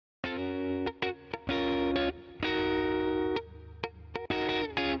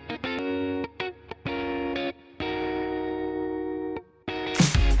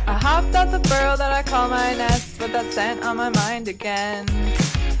Popped out the burrow that I call my nest, with that scent on my mind again.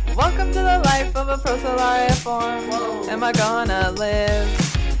 Welcome to the life of a Procellariiform. Am I gonna live?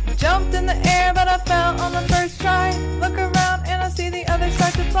 Jumped in the air, but I fell on the first try. Look around and I see the others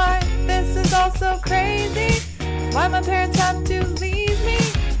start to fly. This is all so crazy. Why my parents have to leave me?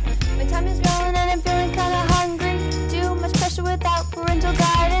 My time is growing and I'm feeling kinda hungry. Too much pressure without parental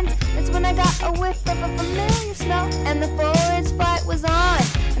guidance. That's when I got a whiff of a familiar smell. And the forage flight was on.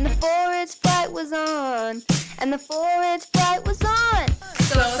 And the forage flight was on. And the forage flight was on.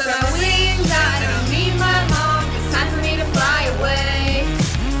 So spread my wings out, I don't need my mom. It's time for me to fly away.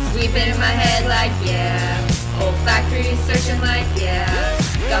 Sweeping in my head like yeah. Olfactory searching like yeah.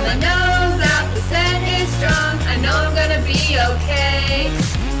 Got my nose out, the scent is strong. I know I'm gonna be okay.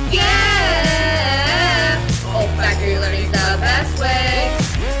 Yeah. Olfactory learning's the best way.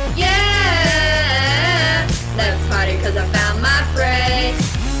 Yeah. Let's party cause I found my prey.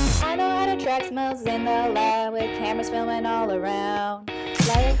 I know how to track smells in the lab with cameras filming all around.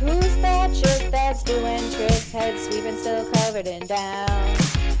 Like who's that jerk that's doing tricks, head sweeping still covered in down.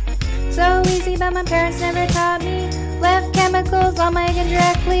 So easy but my parents never taught me. Left chemicals on my skin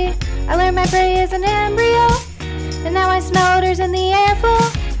directly. I learned my prey is an embryo, and now I smell odors in the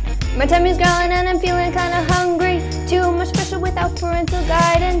airflow. My tummy's growling and I'm feeling kinda hungry. Too much pressure without parental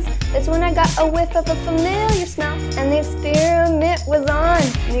guidance. That's when I got a whiff of a familiar smell. And the experiment was on.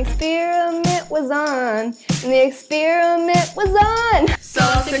 And the experiment was on. And the experiment was on. So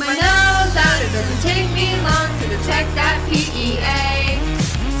I'll stick my nose out, it doesn't take me long to detect that PEA.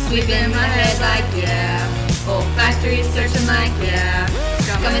 Sweeping in my head like yeah. Olfactory searching like yeah.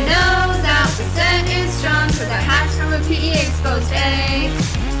 Got my nose out, the scent is strong cause I hatched from a PEA exposed egg.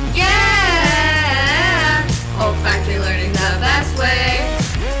 Yeah! Olfactory learning's the best way.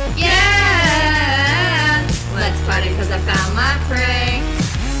 Yeah! Let's party cause I found my prey.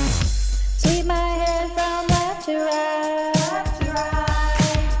 Sweep my head from left to right.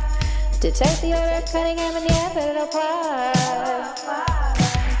 Detect the odor, Cunningham and Nevitt apply.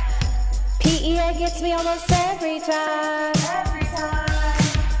 PEA gets me almost every time.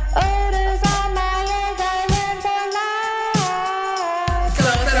 Odors on my head, I learn for life. So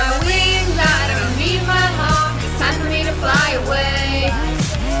spread my wings out, I don't need my mom. It's time for me to fly away.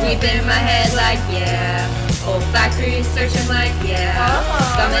 Sweeping in my head like yeah. Olfactory searching like yeah.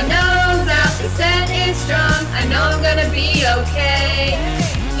 Got my nose out, the scent is strong. I know I'm gonna be okay.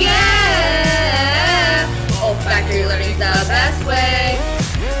 Yeah. Olfactory learning's the best way.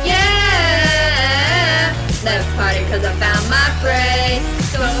 Yeah. Let's party cause I found my prey.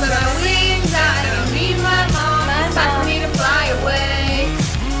 So spread my wings out, I don't need my mom. It's time for me to fly away.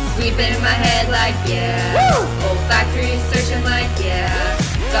 Sweeping in my head like yeah. Olfactory searching like yeah.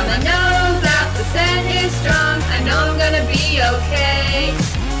 Got my nose out, the scent is strong. I know I'm gonna be okay.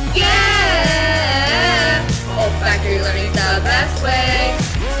 Yeah.